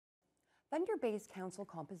Thunder Bay's Council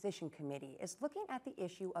Composition Committee is looking at the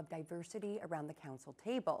issue of diversity around the council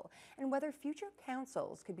table and whether future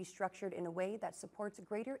councils could be structured in a way that supports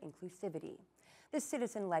greater inclusivity. This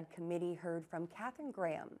citizen-led committee heard from Catherine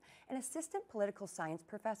Graham, an assistant political science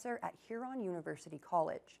professor at Huron University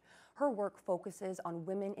College. Her work focuses on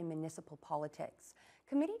women in municipal politics.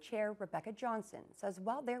 Committee Chair Rebecca Johnson says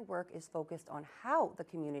while their work is focused on how the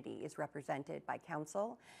community is represented by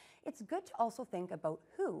council, it's good to also think about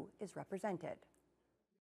who is represented.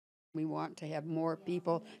 We want to have more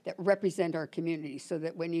people that represent our community so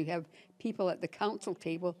that when you have people at the council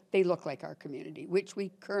table, they look like our community, which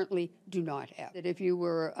we currently do not have. That if you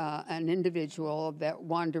were an individual that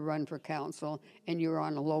wanted to run for council and you're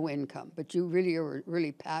on a low income, but you really are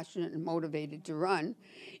really passionate and motivated to run,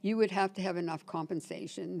 you would have to have enough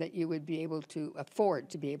compensation that you would be able to afford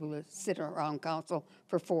to be able to sit around council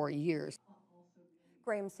for 4 years.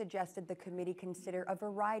 Graham suggested the committee consider a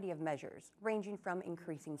variety of measures, ranging from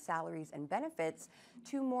increasing salaries and benefits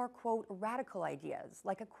to more, quote, radical ideas,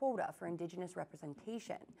 like a quota for Indigenous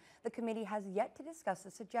representation. The committee has yet to discuss the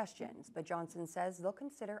suggestions, but Johnson says they'll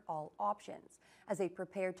consider all options as they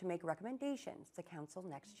prepare to make recommendations to council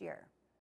next year.